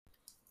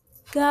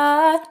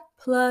God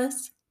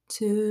plus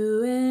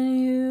 2 and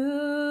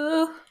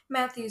you.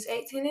 Matthews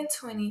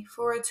 18:20.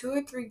 For where 2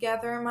 or 3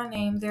 gather in my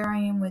name, there I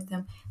am with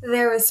them.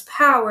 There is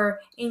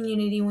power in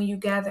unity when you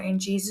gather in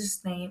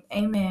Jesus' name.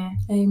 Amen.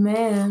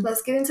 Amen.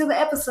 Let's get into the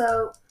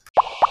episode.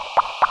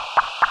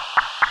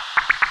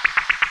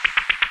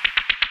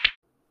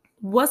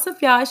 What's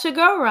up, y'all? It's your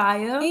girl,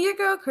 Raya. And your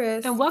girl,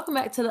 Chris. And welcome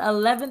back to the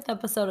 11th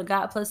episode of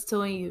God plus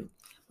 2 and you.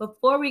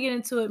 Before we get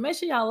into it, make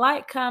sure y'all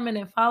like, comment,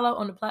 and follow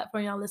on the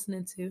platform y'all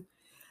listening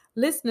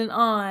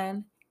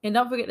on. And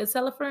don't forget to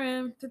tell a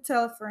friend To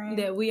tell a friend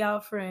that we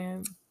are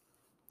friends.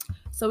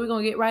 So we're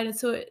going to get right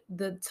into it.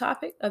 The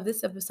topic of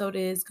this episode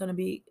is going to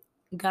be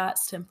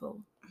God's temple.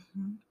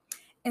 Mm-hmm.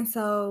 And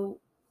so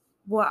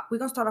we're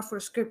going to start off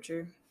with a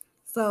scripture.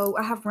 So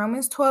I have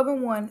Romans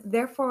 12:1.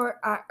 Therefore,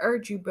 I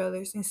urge you,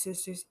 brothers and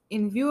sisters,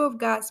 in view of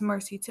God's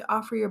mercy, to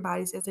offer your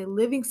bodies as a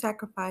living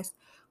sacrifice,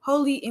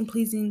 holy and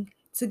pleasing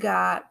to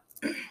God.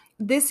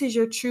 This is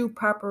your true,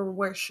 proper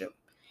worship.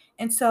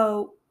 And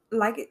so,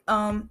 like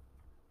on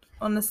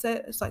the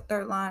set, it's like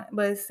third line,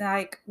 but it's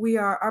like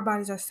our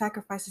bodies are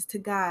sacrifices to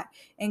God,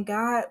 and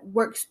God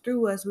works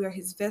through us. We are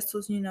His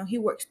vessels. He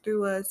works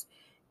through us,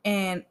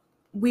 and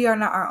we are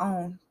not our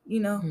own.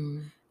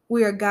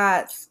 We are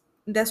God's.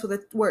 That's where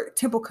the word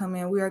temple come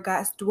in. We are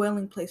God's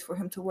dwelling place for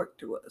Him to work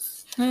through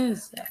us.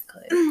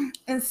 Exactly.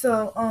 And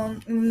so,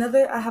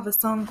 I have a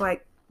song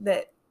like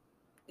that.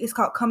 It's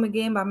called "Come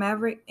Again" by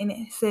Maverick, and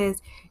it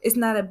says, "It's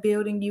not a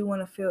building you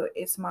want to feel.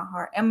 It's my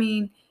heart." I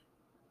mean,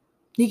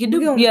 you can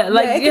do, it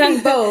can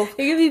be both.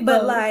 It can be but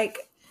both.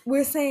 Like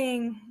we're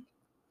saying,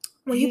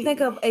 when you think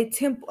of a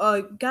temple,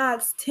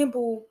 God's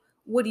temple,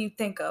 what do you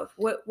think of?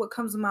 What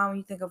comes to mind when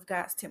you think of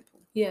God's temple?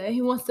 Yeah,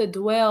 He wants to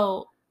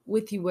dwell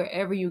with you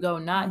wherever you go,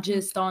 not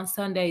just on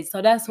Sundays.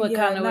 So that's what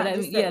kind of what I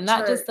mean. Yeah,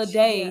 not just a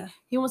day. Yeah.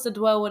 He wants to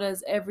dwell with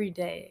us every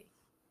day.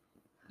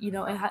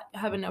 And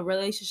having a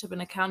relationship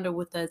and a calendar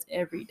with us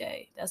every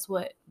day. That's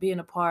what being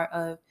a part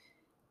of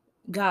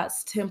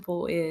God's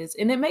temple is.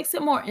 And it makes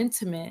it more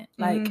intimate.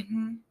 Like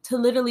to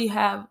literally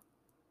have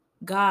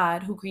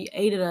God who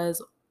created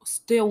us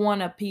still want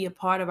to be a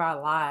part of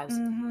our lives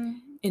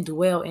and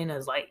dwell in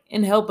us, like,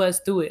 and help us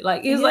through it.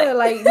 Like, it's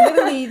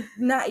literally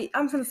not.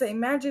 I'm gonna say,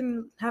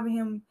 imagine having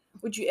Him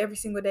with you every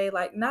single day.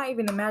 Like, not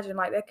even imagine.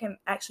 Like, that can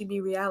actually be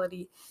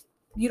reality.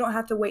 You don't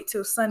have to wait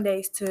till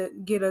Sundays to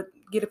get a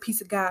piece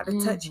of God or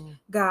touch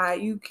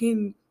God. You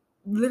can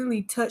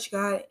literally touch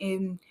God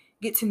and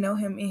get to know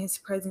Him in His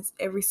presence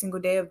every single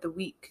day of the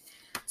week.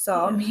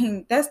 So I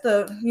mean, that's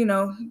the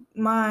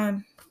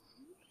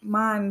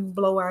mind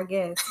blower, I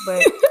guess.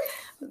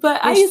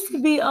 But I used to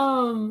be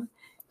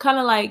kind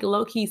of like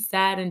low-key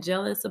sad and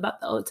jealous about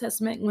the Old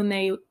Testament when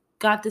they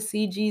got to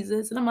see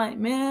Jesus, and I'm like,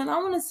 man, I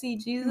want to see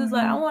Jesus.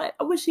 Like,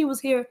 I wish He was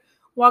here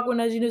walking with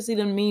us. You see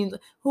the memes.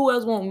 Who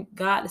else want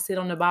God to sit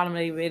on the bottom of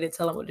their bed and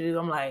tell them what to do?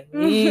 I'm like,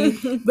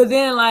 but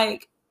then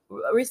like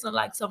recently,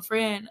 like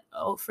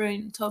old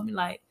friend told me,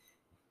 like,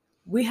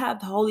 we have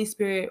the Holy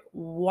Spirit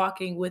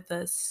walking with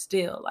us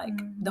still. Like,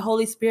 the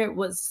Holy Spirit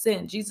was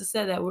sent. Jesus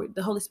said that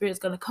the Holy Spirit is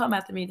going to come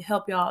after me to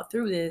help y'all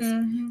through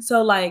this.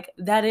 So, like,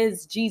 that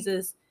is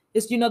Jesus.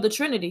 It's, the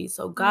Trinity.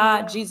 So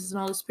God, Jesus, and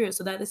Holy Spirit.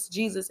 So that is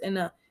Jesus in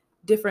a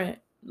different,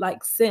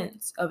 like,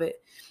 sense of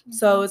it.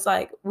 So it's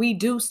like we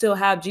do still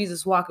have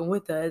Jesus walking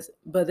with us,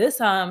 but this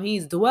time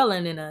He's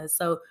dwelling in us.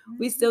 So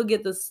we still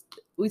get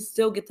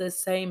the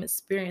same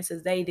experience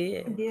as they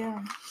did.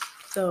 Yeah.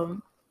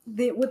 So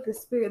with the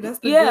Spirit, that's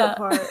the good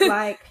part.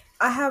 Like,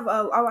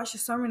 I watched a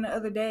sermon the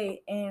other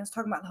day, and it's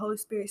talking about the Holy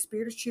Spirit,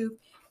 Spirit of truth,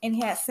 and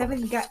he had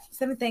seven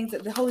things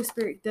that the Holy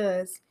Spirit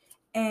does,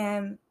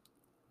 and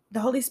the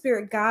Holy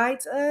Spirit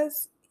guides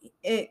us.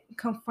 It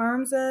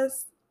confirms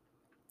us.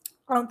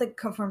 I don't think it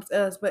confirms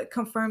us, but it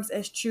confirms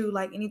as true.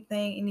 Like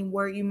any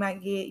word you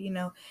might get,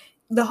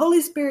 the Holy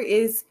Spirit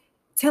is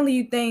telling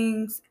you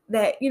things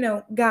that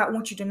God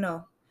wants you to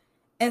know,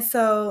 and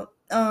so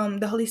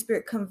the Holy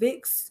Spirit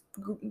convicts,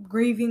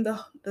 grieving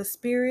the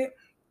Spirit.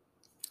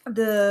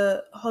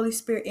 The Holy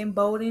Spirit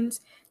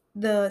emboldens.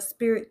 The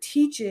Spirit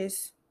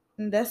teaches,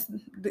 and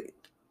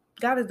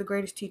God is the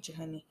greatest teacher,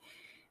 honey.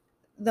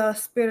 The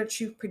Spirit of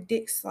truth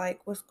predicts, like,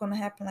 what's going to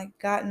happen. Like,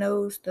 God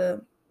knows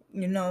the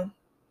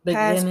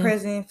past,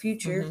 present,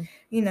 future,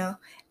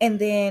 and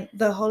then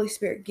the Holy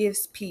Spirit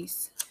gives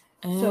peace.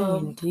 So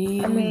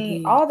indeed. I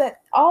mean, all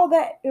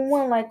that in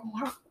one. Like,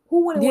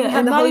 who wouldn't want to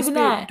have the Holy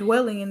Spirit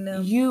dwelling in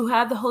them? You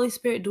have the Holy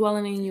Spirit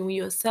dwelling in you when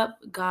you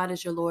accept God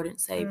as your Lord and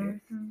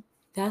Savior.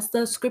 That's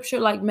the scripture.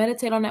 Like,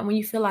 meditate on that when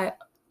you feel like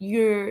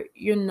you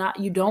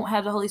don't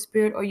have the Holy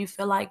Spirit, or you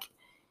feel like,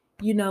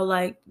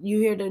 like you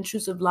hear the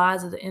intrusive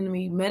lies of the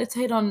enemy.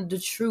 Meditate on the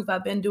truth.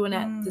 I've been doing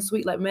that this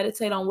week. Like,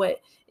 meditate on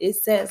what it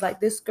says. Like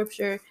this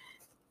scripture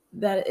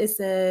that it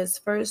says,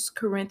 1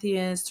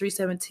 Corinthians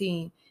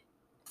 3:17.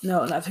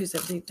 No, not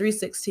 3:17,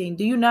 3:16.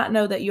 Do you not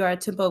know that you are a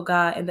temple of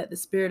God and that the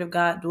Spirit of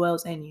God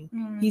dwells in you?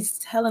 He's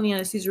telling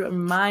us, He's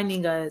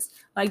reminding us,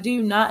 like, do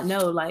you not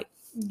know? Like,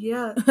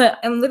 yeah.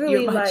 And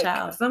literally, like,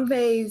 child. Some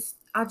days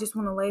I just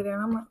want to lay there,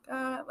 and I'm like,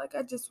 God, like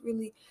I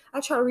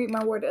tried to read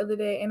my word the other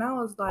day, and I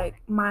was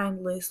like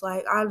mindless,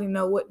 like I didn't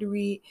know what to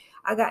read.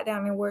 I got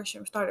down in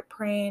worship, started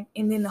praying,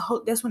 and then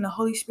that's when the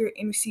Holy Spirit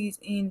intercedes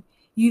in.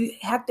 You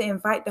have to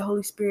invite the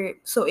Holy Spirit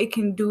so it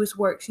can do its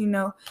works.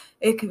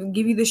 It can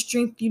give you the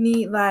strength you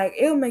need. Like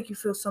it'll make you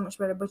feel so much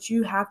better, but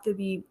you have to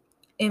be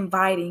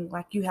inviting.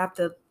 Like you have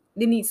to.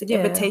 There needs an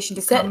invitation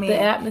to set come the in.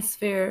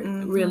 atmosphere,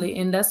 really,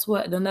 and that's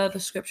what another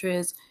scripture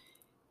is.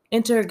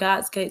 Enter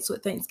God's gates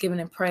with thanksgiving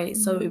and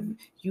praise. So if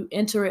you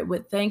enter it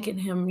with thanking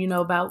him,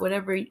 about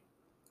whatever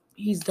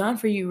he's done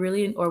for you,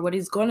 really, or what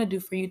he's going to do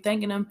for you,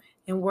 thanking him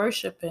and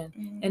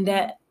worshiping, and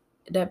that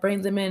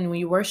brings him in. When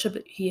you worship,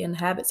 he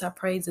inhabits our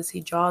praises. He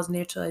draws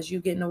near to us.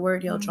 You get in the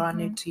word, he'll draw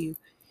near to you.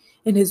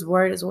 In his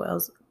word as well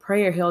as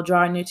prayer, he'll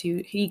draw near to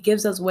you. He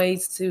gives us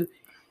ways to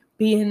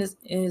be in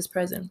his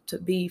presence, to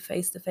be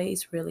face to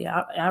face. Really,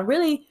 I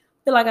really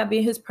feel like I be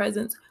in his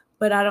presence,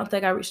 but I don't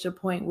think I reached a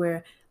point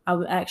where I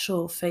would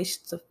actual face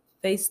to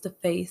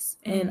face,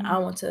 and I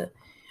want to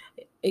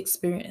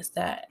experience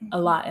that a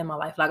lot in my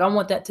life. Like I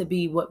want that to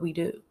be what we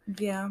do.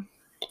 Yeah,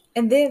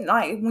 and then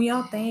like when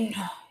y'all think,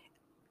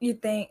 you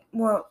think,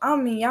 well, I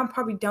mean, y'all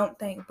probably don't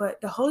think, but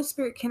the Holy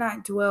Spirit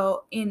cannot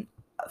dwell in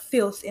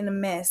filth, in a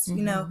mess,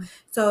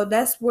 So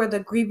that's where the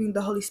grieving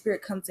the Holy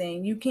Spirit comes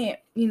in. You can't,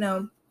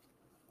 you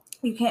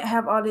can't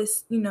have all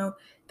this, the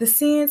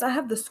sins. I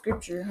have the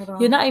scripture. Hold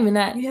on. You're not even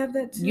that. You have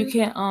that too? You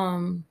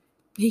can't.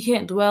 He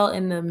can't dwell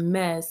in the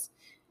mess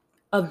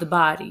of the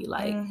body,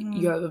 like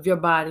your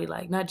body,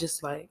 like not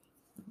just like.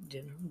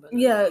 But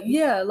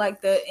yeah,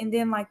 like and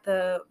then like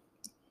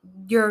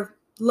your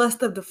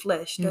lust of the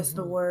flesh. That's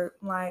the word.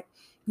 Like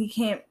he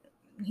can't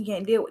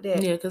deal with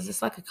that. Yeah, because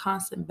it's like a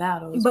constant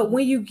battle. But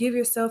when you give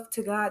yourself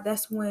to God,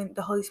 that's when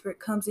the Holy Spirit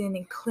comes in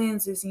and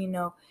cleanses.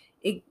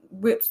 It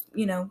rips,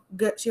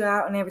 guts you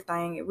out and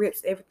everything. It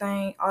rips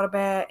everything, all the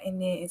bad,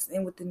 and then it's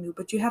in with the new.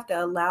 But you have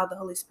to allow the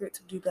Holy Spirit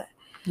to do that.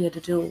 Yeah,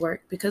 to do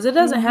work, because it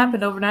doesn't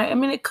happen overnight. I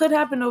mean, it could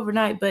happen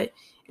overnight, but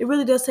it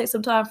really does take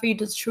some time for you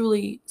to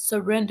truly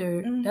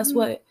surrender. That's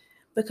what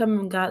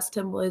becoming God's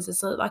temple is.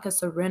 It's like a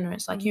surrender.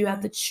 It's like you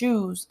have to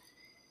choose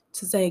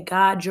to say,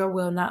 God, your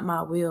will, not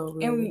my will.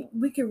 Really. And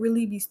we could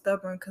really be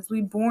stubborn because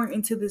we born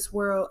into this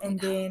world, and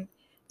then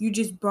you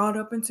just brought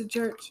up into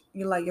church.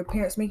 You're like, your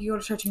parents make you go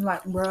to church, and you're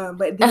like, bruh.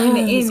 But then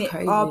in the end,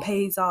 it all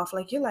pays off.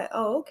 Like you're like,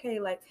 oh,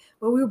 okay. Like,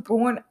 but we were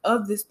born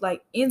of this,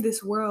 like in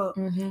this world,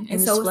 and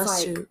so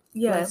it's like,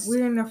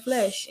 we're in the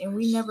flesh, and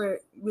we never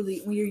really.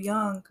 When you're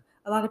young,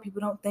 a lot of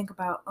people don't think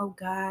about, oh,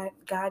 God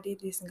did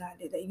this and God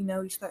did that.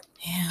 You start.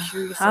 Yeah,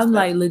 I'm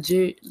like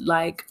legit.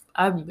 Like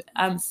I'm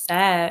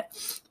sad.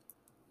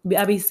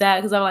 I'd be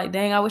sad because I'm like,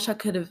 dang, I wish I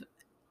could have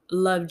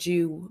loved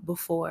you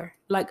before.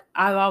 Like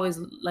I've always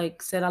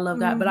like said I love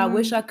God, but I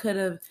wish I could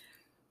have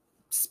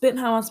spent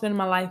how I'm spending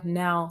my life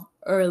now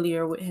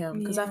earlier with him,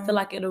 because I feel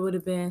like it would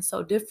have been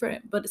so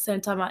different. But at the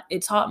same time,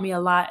 it taught me a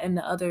lot in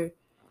the other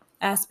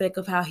aspect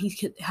of how he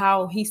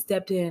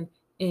stepped in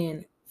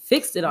and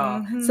fixed it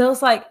all. So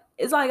it's like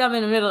I'm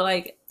in the middle,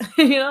 like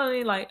you know what I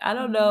mean? Like I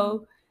don't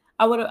know.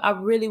 I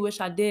really wish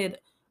I did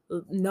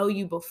know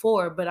you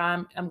before, but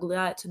I'm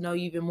glad to know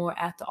you even more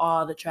after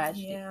all the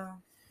tragedy. Yeah.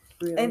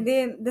 Really. And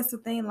then that's the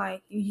thing,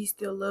 like he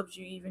still loves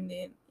you even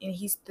then, and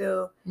he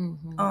still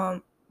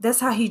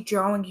that's how he's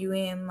drawing you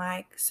in,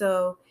 like,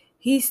 so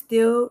he's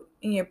still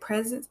in your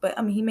presence, but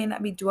I mean he may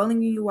not be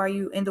dwelling in you while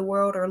you in the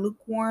world or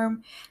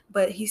lukewarm,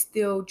 but he's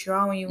still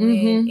drawing you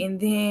in.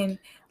 And then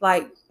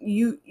like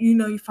you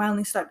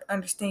finally start to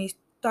understand, you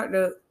start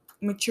to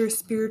mature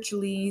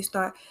spiritually, you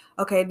start,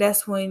 okay,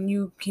 that's when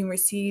you can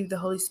receive the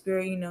Holy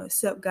Spirit,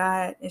 accept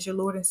God as your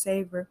Lord and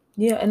Savior.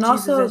 Yeah, and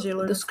Jesus also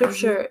the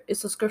scripture,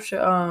 it's a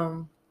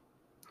scripture,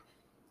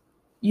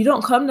 you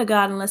don't come to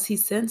God unless he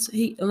sends for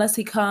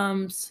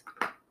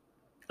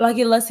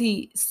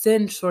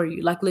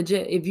you. Like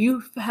legit, if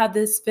you have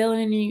this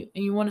feeling in you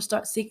and you want to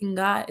start seeking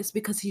God, it's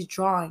because he's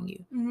drawing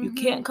you. You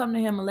can't come to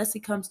him unless he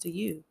comes to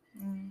you.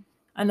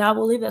 And I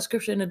will leave that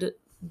scripture in the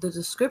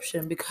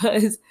description,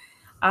 because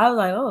I was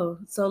like, oh,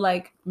 so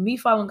like me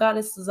following God,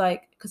 this is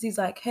like, because he's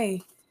like,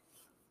 hey,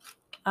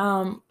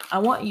 I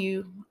want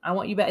you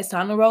back. It's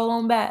time to roll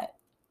on back.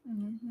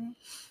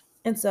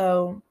 And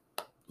so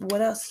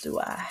what else do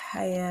I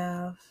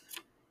have?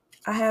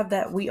 I have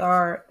that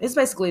it's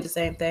basically the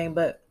same thing,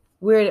 but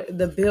we're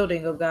the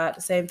building of God.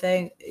 The same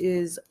thing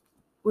is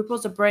we're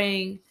supposed to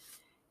bring,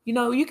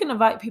 you can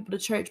invite people to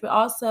church, but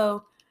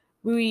also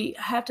we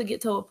have to get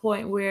to a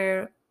point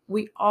where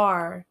we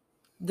are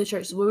the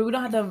church, where we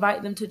don't have to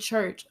invite them to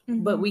church,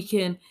 but we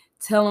can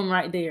tell them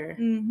right there.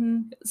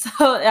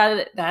 So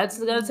that's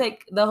going to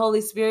take the Holy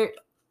Spirit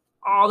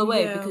all the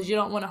way, because you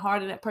don't want to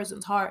harden that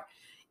person's heart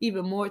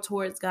even more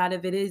towards God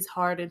if it is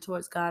hardened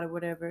towards God or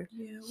whatever.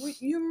 Yeah,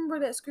 you remember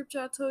that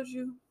scripture I told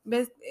you?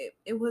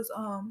 It was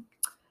I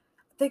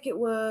think it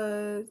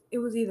was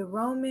either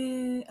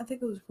Romans,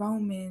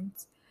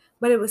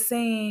 but it was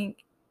saying,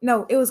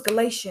 no, it was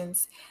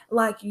Galatians.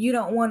 Like you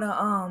don't want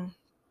to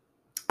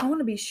I want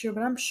to be sure,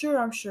 but I'm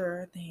sure I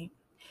think.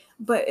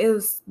 But it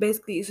was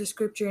basically, it's a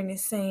scripture, and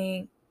it's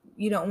saying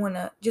you don't want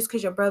to, just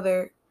because your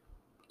brother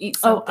eats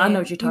something. Oh, I know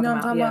what you're talking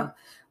what I'm about. Yeah.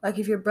 Like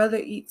if your brother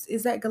eats,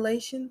 is that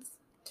Galatians?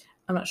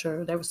 I'm not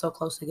sure. They were so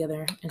close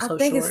together and I so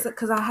think short. it's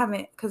because I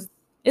haven't, because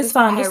it's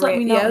fine. Just let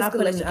me know when I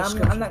put it in the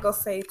description. I'm not gonna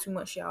say too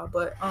much, y'all,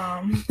 but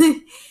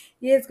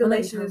yeah, it's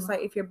Galatians. It's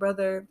like if your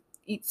brother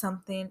eats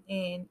something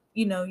and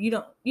you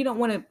don't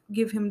want to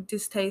give him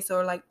distaste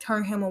or like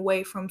turn him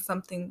away from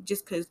something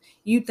just because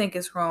you think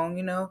it's wrong,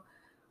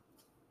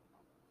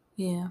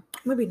 Yeah.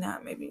 Maybe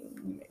not. Maybe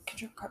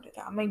could you cut it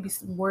out? Maybe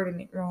wording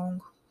it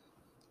wrong.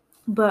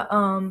 But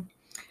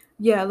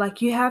yeah,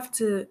 like you have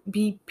to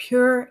be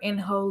pure and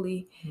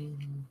holy.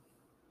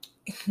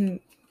 Mm-hmm.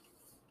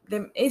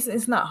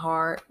 It's not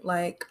hard.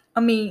 Like, I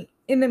mean,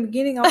 in the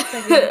beginning, I was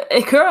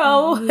thinking,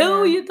 girl,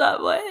 who you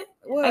thought what?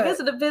 I guess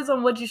it depends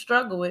on what you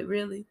struggle with,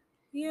 really.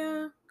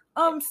 Yeah,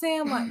 I'm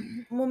saying like,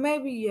 well,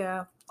 maybe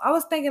yeah. I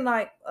was thinking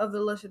like of the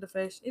lust of the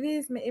flesh.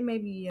 It may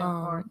be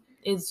hard.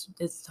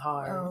 It's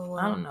hard. Oh,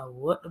 I don't know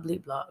what the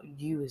bleep block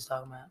you was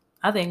talking about.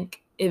 I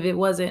think if it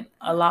wasn't,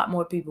 a lot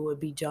more people would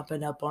be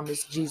jumping up on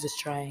this Jesus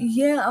train.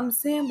 Yeah, I'm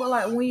saying, but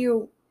like when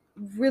you're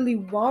really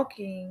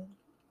walking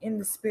in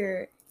the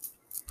spirit,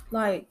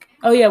 like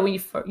when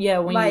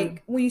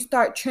you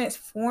start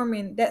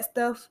transforming that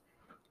stuff,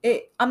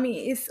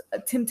 it's a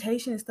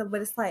temptation and stuff,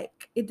 but it's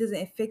like it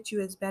doesn't affect you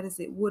as bad as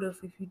it would have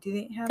if you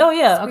didn't have. Oh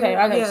yeah, okay,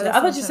 I got you.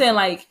 I thought you saying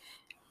like,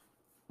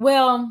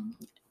 well,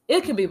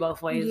 it can be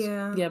both ways.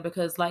 Yeah,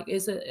 because like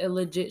it's a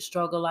legit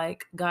struggle.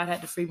 Like God had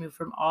to free me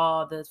from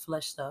all the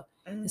flesh stuff.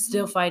 And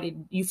still fight it.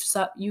 You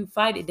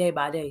fight it day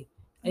by day.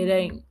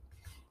 It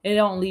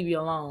don't leave you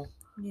alone.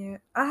 Yeah,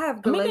 I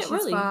have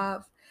Galatians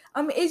 5.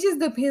 I mean, it just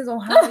depends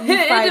on how you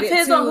fight it. It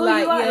depends on who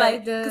you are.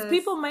 Like, because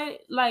people may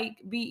like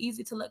be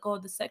easy to let go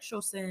of the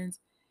sexual sins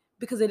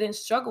because they didn't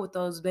struggle with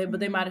those, but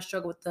they might have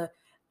struggled with the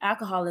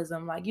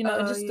alcoholism. Like, it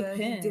just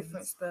depends.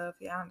 Different stuff.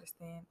 Yeah, I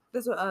understand.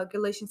 That's what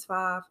Galatians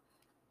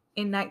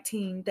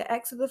 5:19. The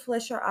acts of the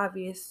flesh are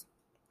obvious: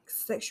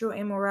 sexual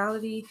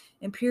immorality,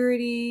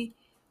 impurity,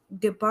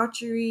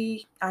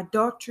 debauchery,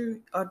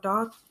 adultery.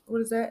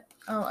 What is that?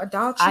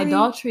 Adultery.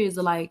 Idolatry is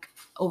like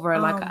over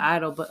like an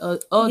idol, but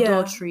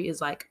adultery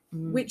is like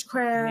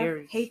witchcraft,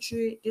 marriage.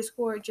 Hatred,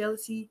 discord,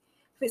 jealousy,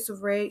 fits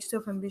of rage,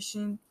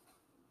 self-ambition,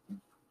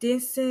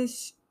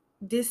 dissensions,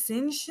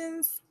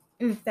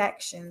 and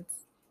factions.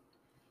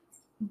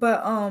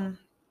 But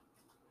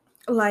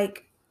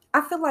like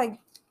I feel like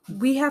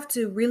we have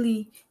to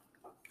really,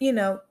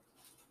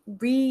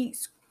 read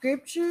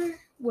scripture.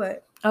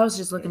 What? I was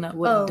just looking at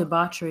what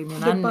debauchery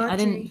means. I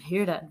didn't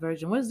hear that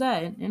version. What is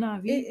that?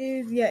 NIV? It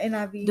is,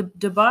 NIV.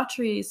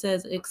 Debauchery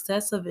says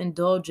excessive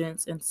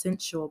indulgence in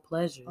sensual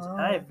pleasures.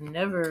 I've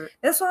never.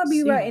 That's why I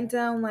be writing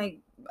down like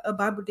a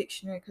Bible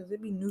dictionary, because there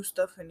be new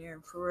stuff in there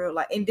for real.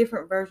 Like in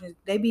different versions,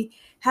 they be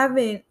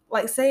having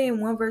like, say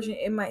in one version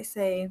it might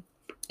say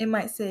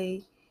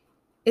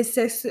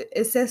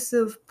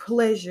excessive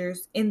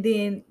pleasures, and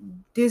then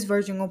this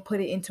version gonna put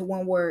it into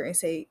one word and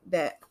say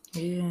that.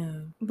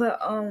 Yeah.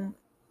 But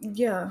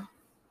yeah.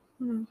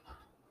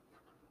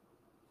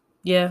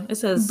 Yeah, it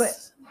says,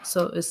 but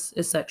so it's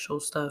sexual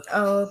stuff.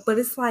 But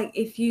it's like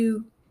if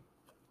you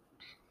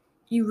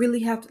really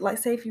have to, like,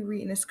 say if you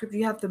read in the scripture,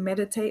 you have to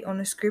meditate on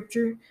the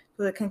scripture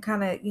so it can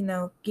kind of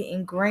get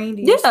ingrained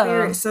in your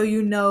spirit, so this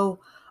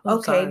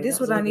is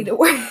what I need to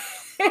work.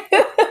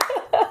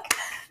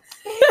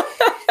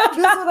 This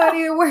is what I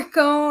need to work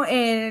on,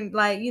 and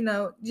like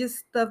just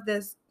stuff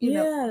that's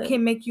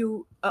can make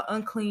you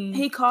unclean.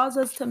 He calls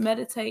us to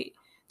meditate.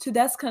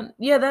 That's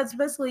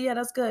basically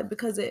that's good,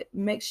 because it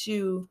makes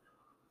you,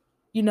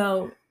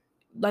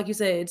 like you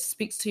said, it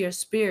speaks to your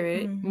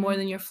spirit more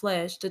than your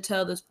flesh, to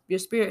tell your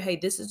spirit, hey,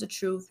 this is the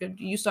truth.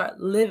 You start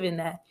living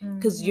that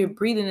because you're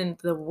breathing in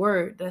the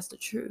word. That's the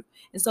truth.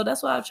 And so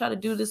that's what I try to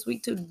do this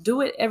week, to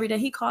do it every day.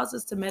 He calls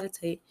us to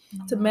meditate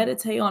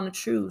on the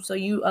truth. So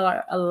you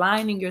are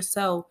aligning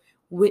yourself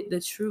with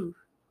the truth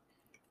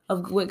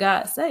of what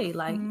God say.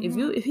 Like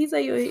if he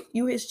say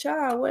you his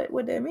child,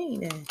 what that mean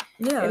then?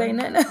 Yeah, it ain't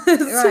nothing.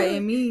 Right.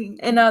 And me,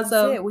 and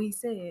also he said what he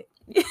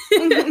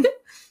said.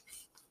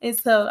 And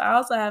so I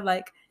also have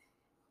like,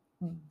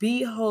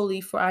 be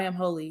holy, for I am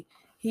holy.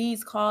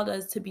 He's called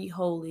us to be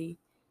holy,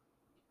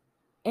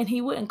 and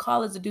he wouldn't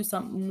call us to do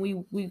something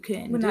we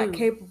couldn't do. We're not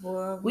capable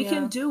of. We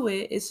can do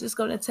it. It's just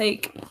going to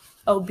take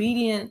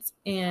obedience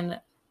and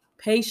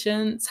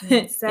patience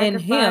and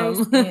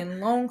him and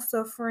long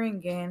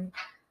suffering. And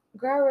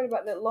girl, I read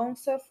about that long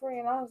suffering,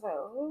 and I was like,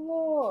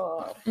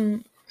 oh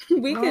Lord,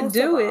 we can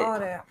do it. All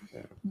that.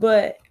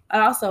 But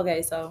also,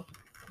 so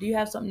do you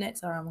have something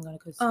next, or I'm going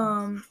to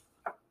go?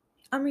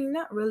 I mean,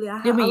 not really. I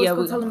was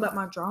going to tell him about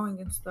my drawing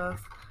and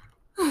stuff.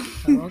 Oh,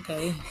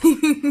 okay.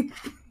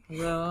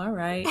 Well, all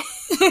right.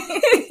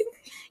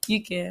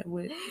 You can.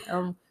 With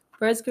 1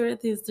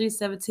 Corinthians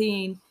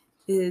 3:17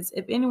 is,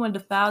 if anyone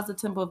defiles the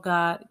temple of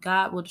God,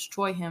 God will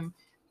destroy him.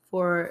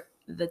 For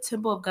the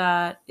temple of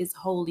God is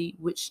holy,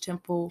 which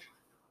temple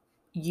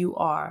you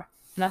are.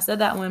 And I said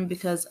that one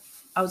because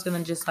I was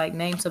going to just like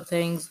name some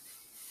things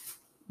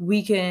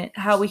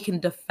how we can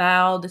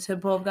defile the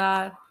temple of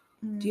God.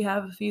 Do you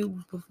have a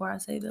few before I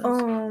say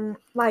those?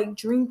 Like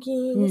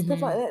drinking and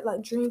stuff like that.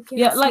 Like drinking,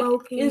 yeah,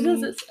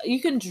 smoking. Like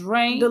you can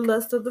drink the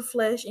lust of the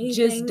flesh. Anything.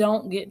 Just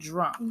don't get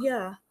drunk.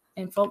 Yeah.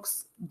 And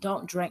folks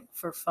don't drink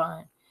for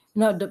fun.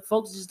 No, the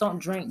folks just don't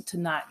drink to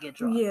not get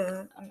drunk.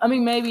 Yeah. I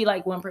mean, maybe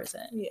like 1%.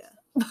 Yeah.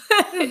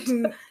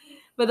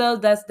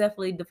 But that's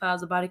definitely defiles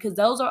the body, because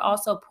those are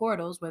also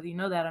portals, whether you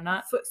know that or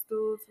not.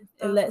 Footstools.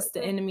 It lets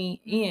the enemy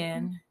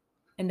in,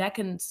 and that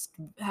can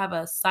have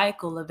a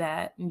cycle of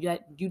that.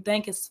 You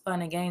think it's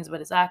fun and games, but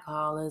it's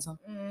alcoholism.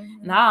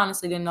 And I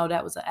honestly didn't know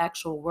that was an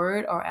actual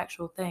word or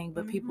actual thing,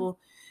 but people,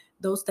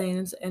 those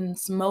things, and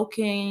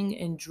smoking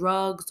and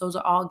drugs, those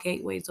are all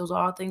gateways. Those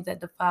are all things that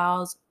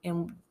defiles,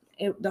 and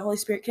the Holy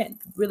Spirit can't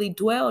really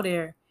dwell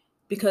there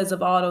because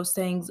of all those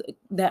things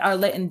that are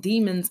letting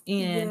demons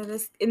in. Yeah,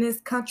 and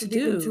it's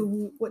contradicting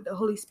to what the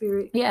Holy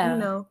Spirit,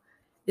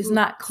 it's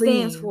not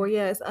clean. Stands for.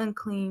 Yeah, it's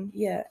unclean.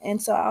 Yeah,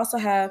 and so I also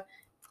have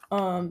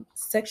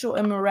sexual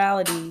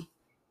immorality,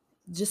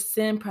 just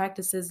sin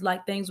practices,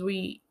 like things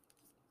we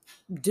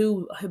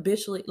do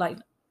habitually, like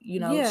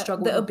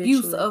struggle the habitually.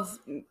 Abuse of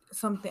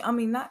something. I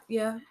mean, not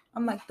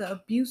I'm like the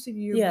abuse of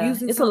you. Yeah,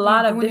 it's a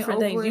lot of different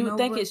things. You would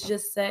think it's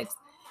just sex,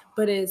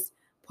 but it's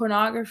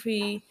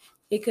pornography.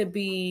 It could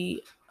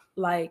be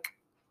like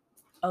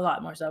a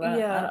lot more stuff.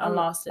 I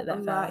lost it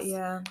that fast.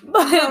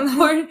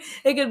 But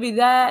it could be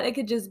that. It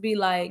could just be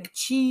like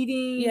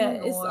cheating. Yeah,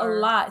 it's a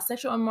lot.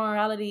 Sexual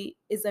immorality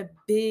is a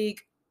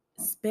big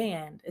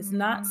span. It's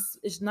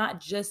not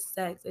just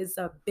sex. It's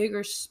a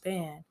bigger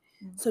span.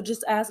 So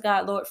just ask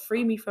God, Lord,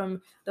 free me from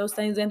those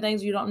things and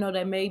things you don't know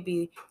that may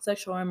be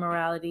sexual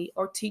immorality,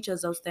 or teach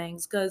us those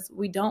things, because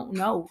we don't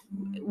know.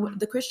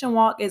 The Christian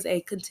walk is a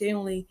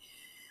continually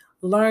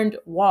learned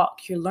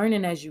walk. You're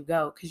learning as you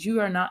go, because you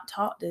are not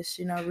taught this,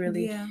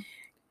 really. Yeah.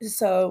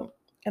 So,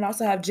 and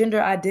also have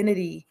gender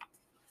identity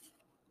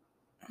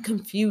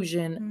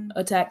confusion.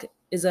 Attack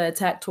is an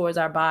attack towards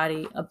our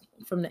body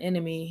from the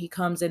enemy. He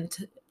comes and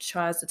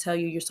tries to tell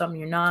you you're something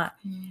you're not.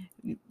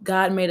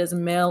 God made us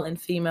male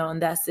and female,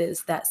 and that's it.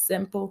 It's that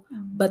simple.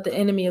 But the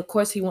enemy, of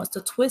course, he wants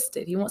to twist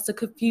it. He wants to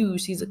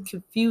confuse. He's a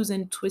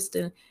confusing,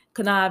 twisting,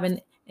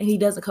 conniving, and he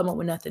doesn't come up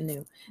with nothing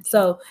new.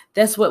 So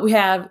that's what we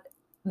have.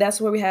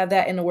 That's where we have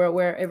that in the world,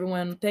 where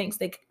everyone thinks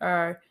they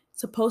are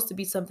supposed to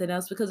be something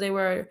else because they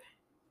were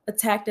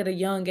attacked at a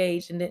young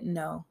age and didn't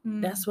know.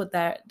 That's where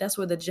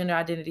the gender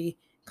identity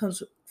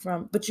comes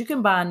from. But you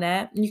can bind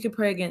that, and you can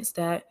pray against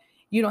that.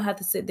 You don't have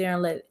to sit there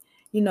and let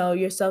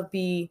yourself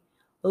be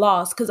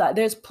lost, because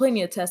there's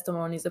plenty of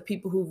testimonies of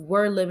people who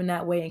were living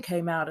that way and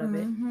came out of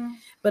it.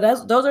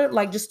 But those are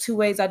like just two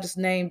ways I just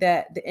named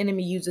that the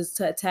enemy uses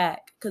to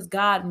attack, because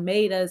God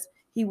made us.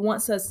 He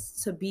wants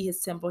us to be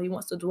his temple. He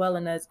wants to dwell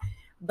in us.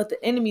 But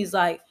the enemy's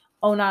like,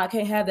 oh, no, I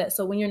can't have that.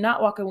 So when you're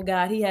not walking with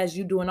God, he has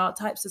you doing all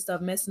types of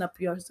stuff, messing up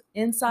your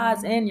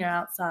insides and your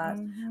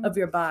outsides of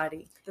your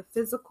body. The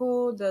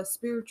physical, the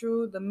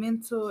spiritual, the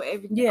mental,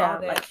 everything. Yeah,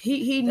 like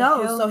he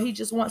knows. Health. So he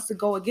just wants to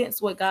go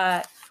against what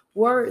God's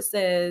word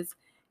says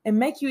and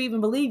make you even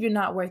believe you're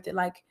not worth it.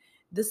 Like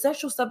the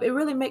sexual stuff, it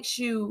really makes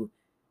you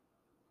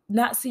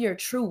not see your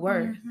true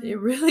worth. It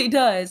really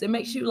does. It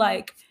makes you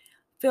like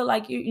feel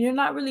like you're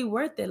not really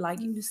worth it. Like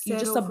you're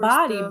just a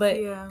body. Stuff,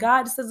 but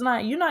God says,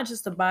 you're not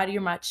just a body.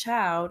 You're my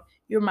child.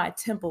 You're my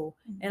temple.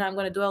 And I'm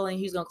going to dwell in.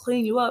 He's going to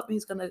clean you up.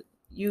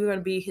 You're going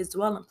to be his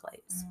dwelling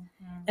place.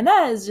 And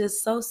that is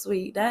just so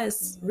sweet. That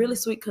is really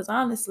sweet, because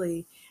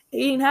honestly,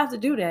 he didn't have to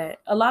do that.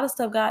 A lot of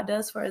stuff God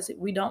does for us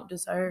we don't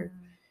deserve.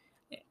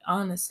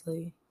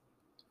 Honestly.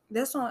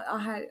 That's when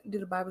I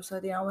did a Bible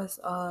study. I was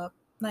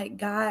like,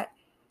 God,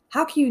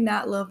 how can you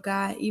not love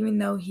God even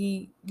though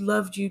he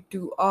loved you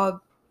through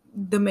all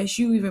the mess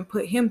you even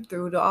put him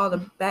through, all the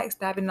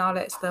backstabbing and all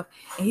that stuff,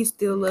 and he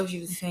still loves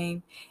you the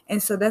same?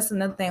 And so that's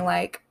another thing.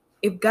 Like,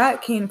 if God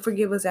can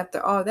forgive us after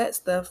all that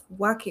stuff,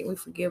 why can't we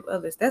forgive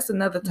others? That's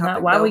another topic.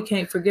 Not why we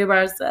can't forgive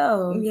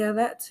ourselves. Yeah,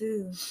 that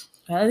too.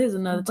 That is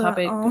another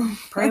topic.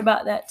 Pray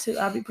about that too.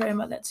 I'll be praying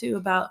about that too.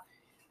 About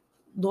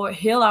Lord,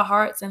 heal our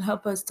hearts and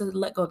help us to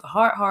let go of the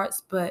hard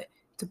hearts, but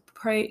to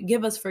pray,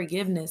 give us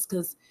forgiveness,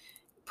 because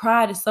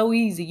pride is so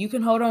easy. You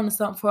can hold on to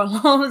something for a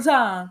long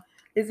time.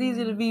 It's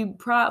easier to be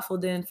prideful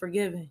than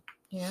forgiving.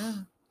 Yeah.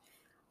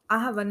 I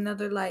have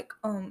another, like,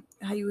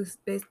 how you was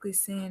basically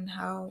saying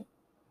how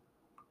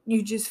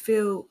you just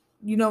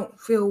you don't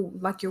feel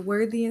like you're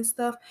worthy and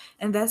stuff.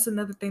 And that's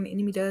another thing the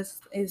enemy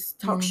does, is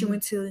talks you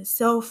into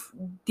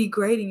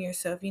self-degrading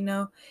yourself,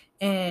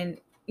 and,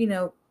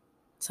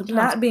 sometimes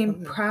not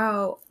being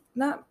proud,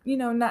 not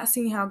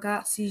seeing how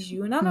God sees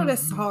you. And I know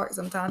that's hard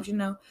sometimes, we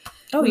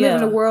live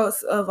in a world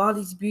of all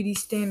these beauty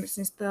standards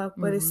and stuff,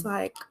 but it's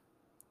like,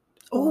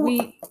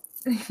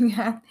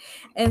 yeah.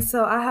 And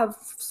so I have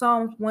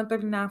Psalms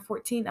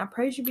 139:14. I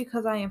praise you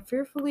because I am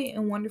fearfully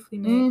and wonderfully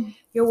made.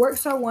 Your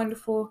works are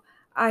wonderful.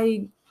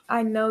 I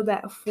know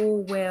that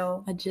full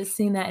well. I just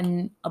seen that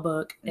in a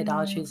book,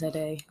 Idolatry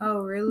Today. Oh,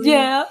 really?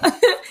 Yeah.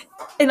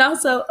 And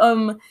also,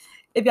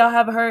 if y'all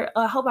haven't heard,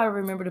 I hope I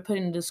remember to put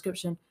in the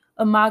description,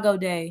 Imago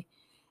Dei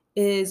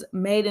is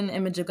made in the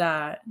image of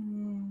God.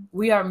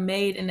 we are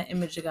made in the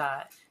image of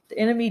God. The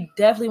enemy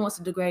definitely wants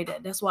to degrade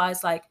that. That's why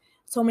it's like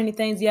so many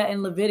things. Yeah,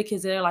 in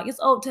Leviticus, they're like, it's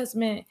Old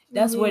Testament.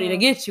 That's where they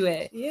get you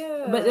at.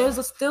 Yeah. But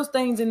there's still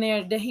things in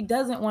there that he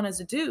doesn't want us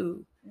to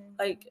do.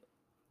 Like,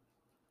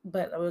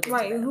 but we'll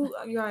get to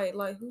that.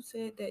 Like who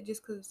said that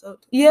just because it's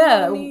Old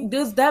Testament?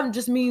 Yeah, that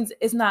just means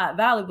it's not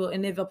valuable.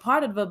 And if a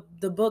part of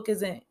the book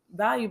isn't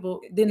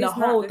valuable, then the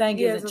whole thing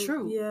isn't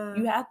true. Yeah.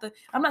 You have to.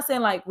 I'm not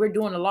saying like we're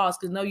doing the laws,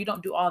 because no, you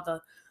don't do all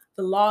the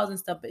laws and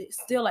stuff, but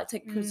it's still like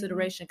take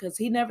consideration, because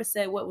he never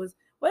said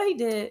he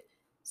did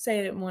say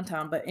it one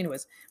time, but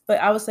anyways. But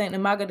I was saying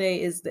Imago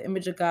Dei is the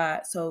image of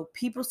God, so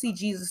people see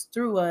Jesus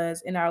through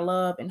us in our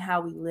love and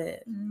how we live.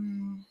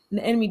 And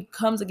the enemy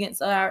comes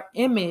against our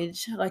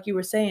image, like you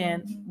were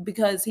saying,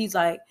 because he's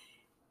like,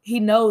 he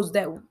knows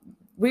that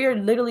we're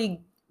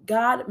literally,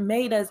 God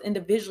made us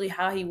individually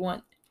how he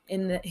wants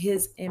in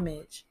his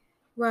image.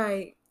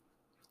 Right.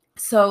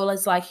 So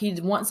it's like he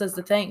wants us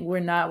to think we're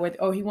not worth,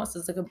 or he wants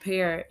us to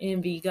compare,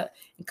 envy,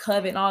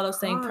 covet, and all those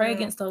things, pray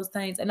against those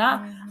things. And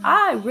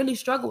I really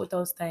struggle with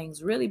those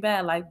things really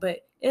bad. Like, but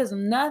it's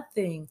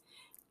nothing.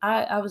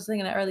 I was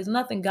thinking that earlier. It's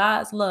nothing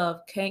God's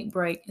love can't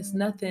break. It's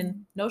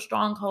nothing, no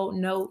stronghold,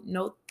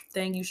 no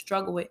thing you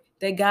struggle with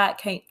that God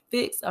can't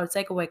fix or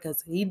take away,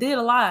 because he did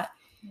a lot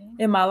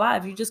in my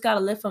life. You just got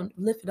to lift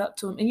it up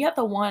to him. And you have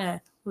to want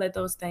to let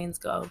those things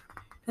go.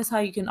 That's how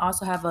you can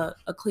also have a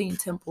clean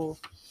temple,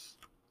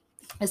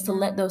 is to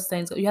let those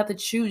things go. You have to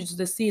choose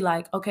to see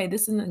like, okay,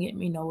 this isn't getting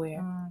me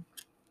nowhere.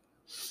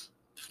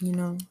 You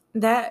know,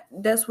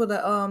 that's where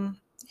the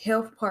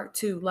health part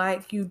too.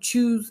 Like you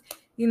choose,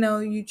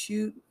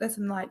 that's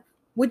in like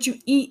what you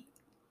eat.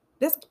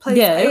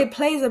 It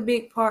plays a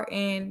big part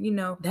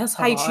in, that's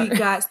how you treat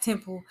God's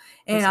temple.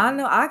 And I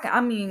know I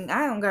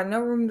don't got no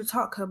room to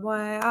talk, cause boy,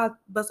 I'll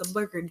bust a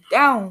burger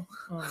down.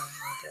 Oh my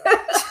God.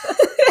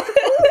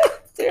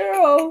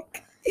 Zero.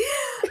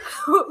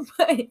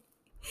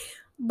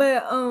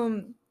 But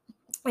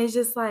it's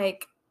just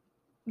like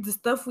the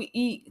stuff we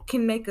eat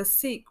can make us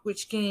sick,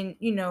 which can,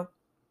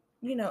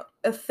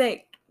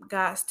 affect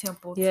God's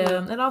temple too.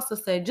 Yeah, and also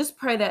say, just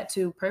pray that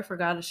too. Pray for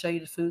God to show you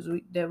the foods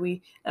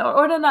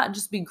or to not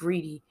just be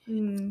greedy.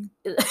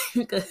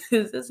 Because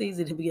it's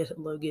easy to get a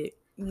little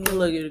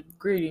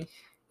greedy.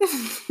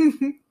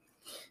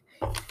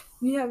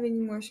 You have any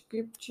more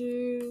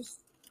scriptures?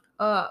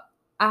 I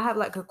have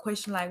like a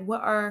question, like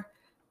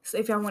so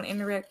if y'all want to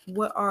interact,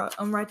 what are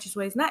unrighteous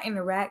ways? Not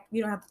interact,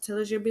 you don't have to tell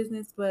us your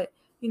business, but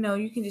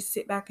you can just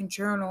sit back and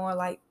journal, or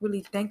like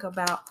really think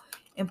about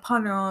and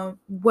ponder on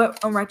what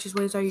unrighteous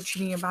ways are you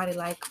treating your body.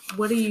 Like,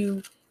 what are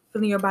you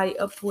filling your body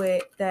up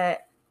with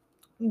that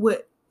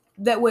would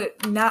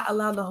not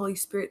allow the Holy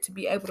Spirit to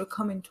be able to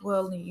come and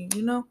dwell in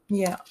you,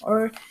 Yeah.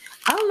 Or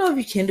I don't know if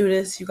you can do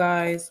this, you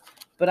guys,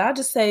 but I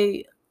just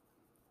say,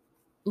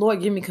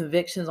 Lord, give me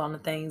convictions on the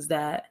things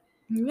that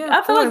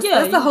I feel like,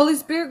 that's the Holy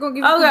Spirit gonna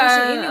give you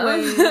conviction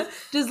anyway.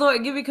 Just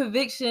Lord, give me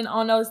conviction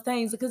on those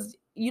things, because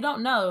you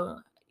don't know.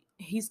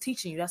 He's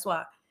teaching you. That's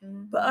why.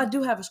 But I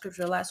do have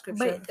a last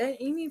scripture. But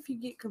even if you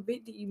get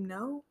convicted,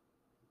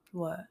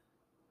 what?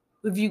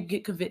 If you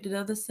get convicted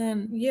of the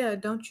sin? Yeah,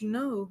 don't you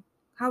know?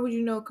 How would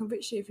you know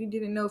conviction if you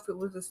didn't know if it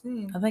was a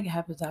sin? I think it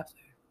happens after.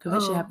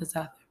 Conviction happens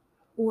after.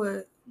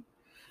 What?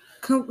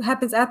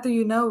 Happens after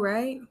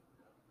right?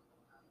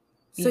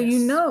 So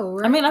yes.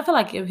 Right? I mean, I feel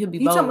like it could be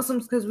both. You talking about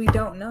something because we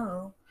don't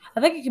know.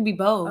 I think it could be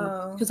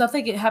both. Because I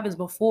think it happens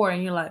before,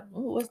 and you're like,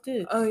 "Oh, what's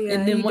this?" Oh yeah.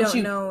 And then you once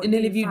don't know, and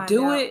then if you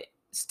do it,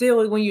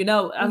 still when you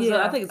know, I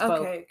think it's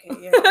both. Okay,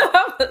 yeah.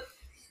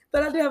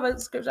 But I do have a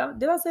scripture.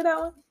 Did I say that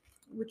one?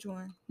 Which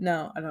one?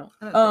 No, I don't.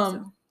 I don't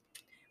think so.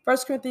 1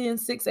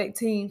 Corinthians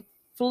 6:18.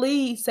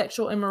 Flee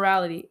sexual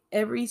immorality.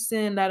 Every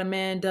sin that a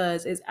man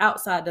does is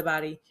outside the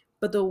body,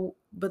 but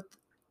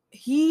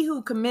he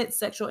who commits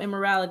sexual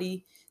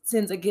immorality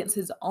sins against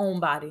his own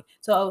body.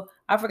 So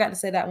I forgot to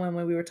say that when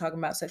we were talking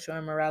about sexual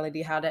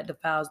immorality, how that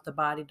defiles the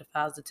body,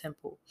 defiles the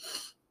temple.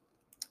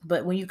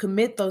 But when you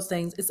commit those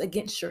things, it's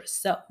against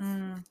yourself.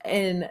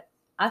 And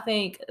I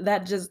think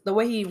that just the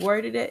way he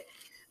worded it,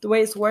 the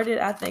way it's worded,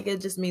 I think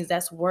it just means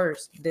that's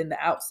worse than the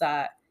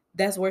outside.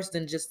 That's worse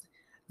than just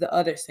the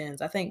other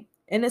sins. I think,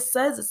 and it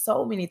says it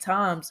so many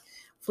times,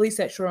 flee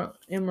sexual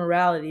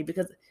immorality,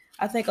 because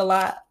I think a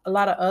lot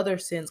of other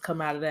sins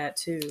come out of that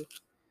too.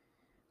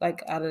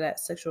 Like out of that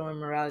sexual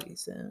immorality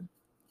sin.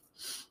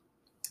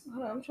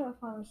 Hold on, I'm trying to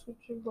find a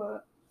scripture,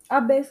 but I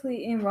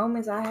basically in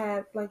Romans I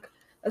had like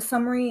a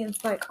summary, and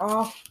it's like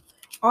all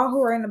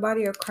who are in the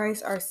body of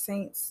Christ are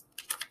saints,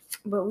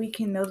 but we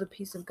can know the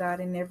peace of God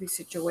in every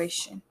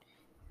situation.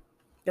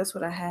 That's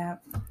what I have.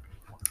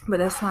 But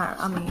that's not,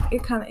 I mean,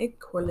 it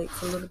correlates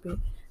a little bit.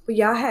 But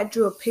y'all had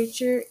drew a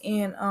picture,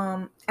 and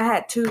I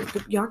had two,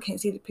 y'all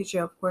can't see the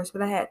picture of course,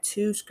 but I had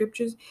two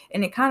scriptures,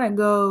 and it kind of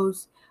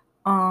goes,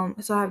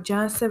 so I have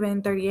John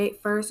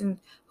 7:38 first, and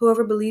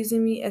whoever believes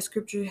in me, as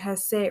scripture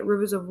has said,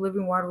 rivers of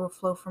living water will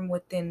flow from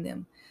within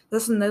them.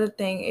 That's another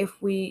thing.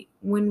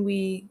 When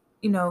we,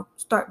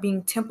 start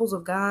being temples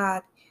of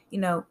God,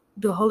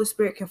 the Holy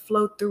Spirit can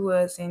flow through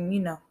us, and,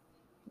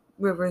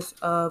 rivers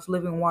of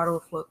living water will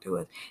flow through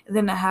us. And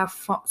then I have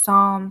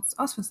Psalms.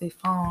 I was going to say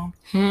Psalm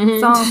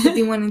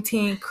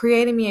 51:10.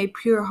 Create in me a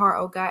pure heart,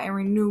 O God, and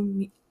renew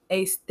me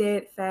a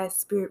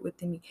steadfast spirit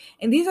within me.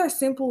 And these are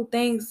simple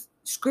things,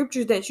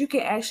 scriptures that you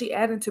can actually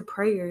add into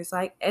prayers,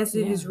 like as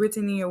it is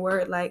written in your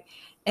word, like,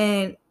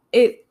 and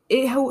it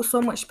holds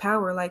so much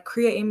power. Like,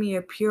 create in me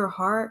a pure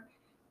heart.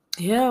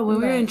 Yeah, when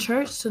we were in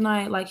church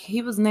tonight, like,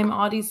 he was naming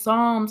all these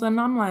Psalms,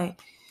 and I'm like,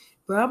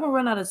 bro, I'm gonna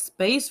run out of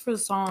space for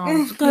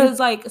Psalms, because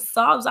like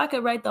Psalms, I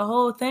could write the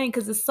whole thing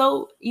because it's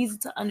so easy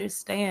to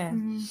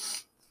understand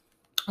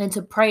and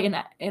to pray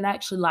and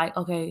actually like,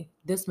 okay,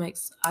 this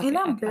makes. I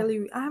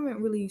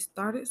haven't really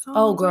started Psalms.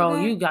 Oh, girl,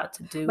 like you got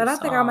to do. But I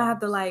think I'm gonna have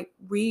to like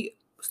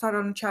start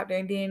on the chapter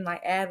and then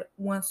like add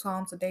 1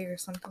 Psalms a day or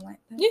something like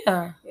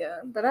that.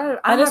 Yeah. But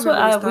that's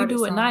what we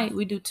do at night.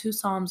 We do 2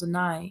 Psalms a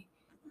night.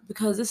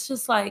 Because it's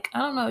just like, I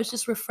don't know, it's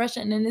just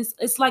refreshing, and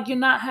it's like you're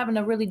not having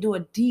to really do a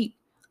deep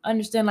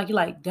understand. Like, you're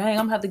like, dang,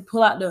 I'm gonna have to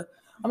pull out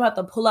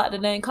the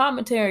dang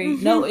commentary.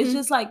 No, it's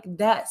just like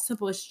that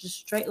simple. It's just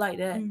straight like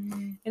that,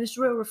 and it's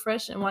real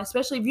refreshing. Well,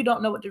 especially if you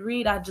don't know what to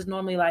read, I just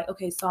normally like,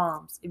 okay,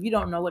 Psalms. If you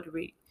don't know what to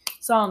read,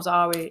 Psalms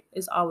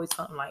it's always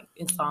something like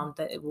in Psalms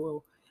that it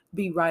will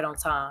be right on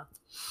time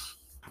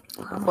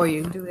for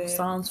you.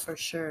 Psalms for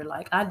sure.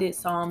 Like, I did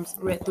Psalms,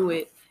 read through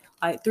it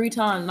like 3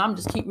 times, and I'm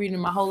just keep reading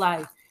my whole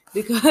life.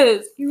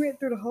 Because you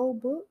read through the whole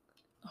book?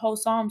 Whole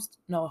Psalms?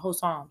 No, whole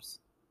Psalms.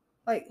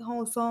 Like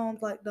whole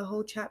Psalms, like the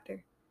whole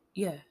chapter?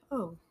 Yeah.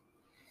 Oh.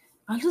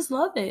 I just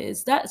love it.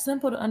 It's that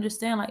simple to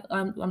understand. Like,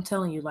 I'm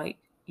telling you, like,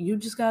 you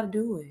just got to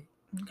do it.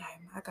 Okay,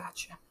 I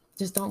got you.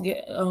 Just don't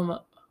get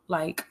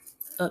like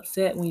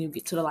upset when you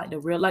get to the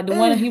real, like the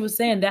one he was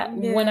saying, that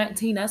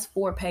 119, that's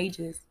 4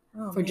 pages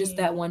for just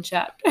that one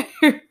chapter.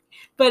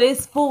 But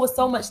it's full with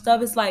so much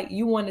stuff. It's like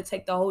you want to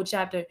take the whole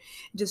chapter,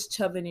 just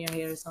chub it in your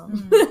head or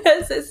something.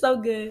 It's so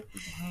good.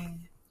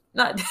 Dang.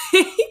 Not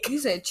dang. You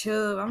said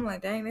chub. I'm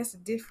like, dang, that's a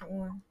different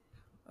one.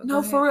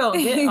 No, for real.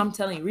 I'm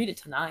telling you, read it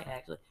tonight,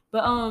 actually.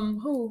 But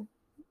who?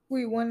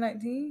 Read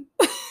 119?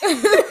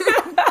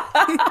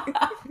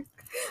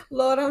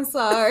 Lord, I'm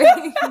sorry.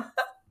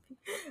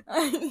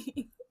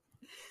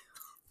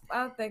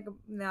 I'll think of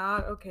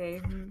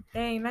okay.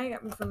 Dang, now you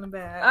got me feeling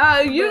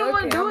bad. You don't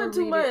want doing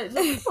too much.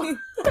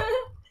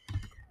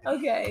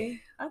 Okay.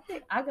 I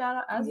think I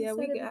got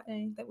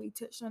everything. That we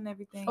touched on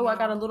everything. Oh, I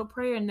got a little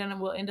prayer, and then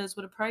we'll end us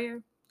with a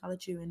prayer. I'll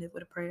let you end it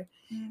with a prayer.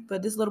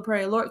 But this little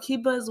prayer: Lord,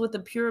 keep us with a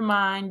pure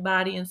mind,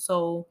 body, and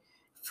soul,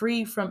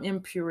 free from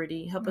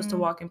impurity. Help us to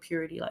walk in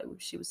purity, like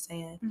she was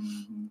saying.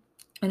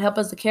 And help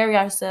us to carry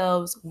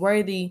ourselves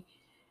worthy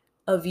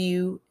of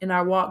you, and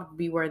our walk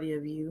be worthy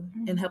of you.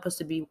 And help us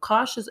to be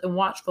cautious and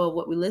watchful of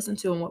what we listen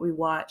to and what we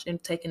watch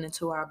and taken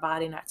into our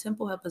body and our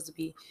temple. Help us to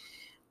be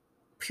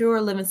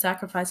pure living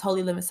sacrifice,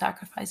 holy living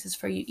sacrifices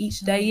for you each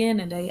day in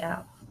and day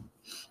out.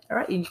 All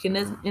right, you can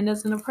end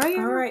us in a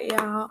prayer. All right,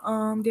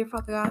 y'all. Dear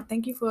Father God,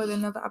 thank you for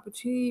another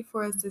opportunity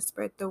for us to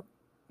spread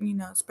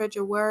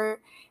your word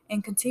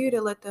and continue to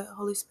let the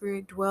Holy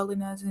Spirit dwell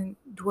in us and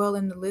dwell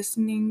in the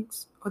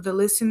listeners.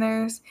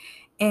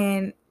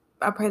 And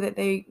I pray that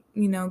they,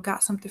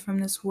 got something from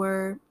this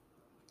word.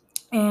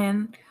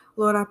 And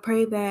Lord, I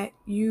pray that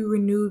you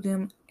renew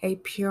them a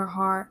pure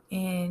heart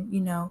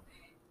and,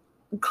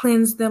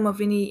 cleanse them of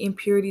any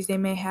impurities they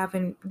may have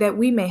and that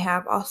we may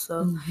have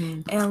also.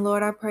 And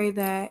Lord, I pray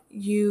that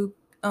you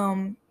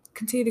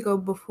continue to go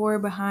before,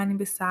 behind, and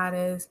beside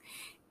us.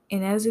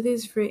 And as it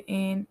is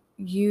written,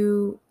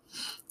 you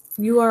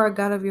are a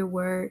God of your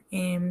word,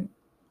 and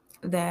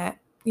that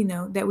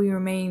that we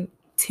remain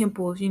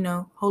temples,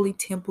 holy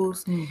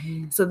temples,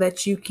 so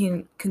that you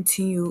can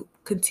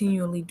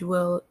continually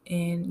dwell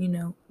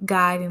and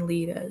guide and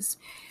lead us.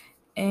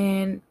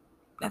 And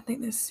I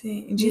think that's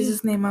it. In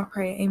Jesus' name I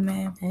pray.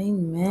 Amen.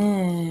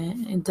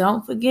 Amen. And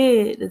don't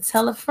forget to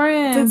tell a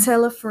friend.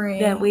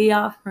 That we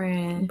are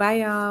friends. Bye,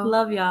 y'all.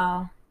 Love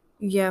y'all.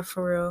 Yeah,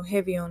 for real.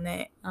 Heavy on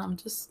that.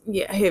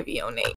 Heavy on that.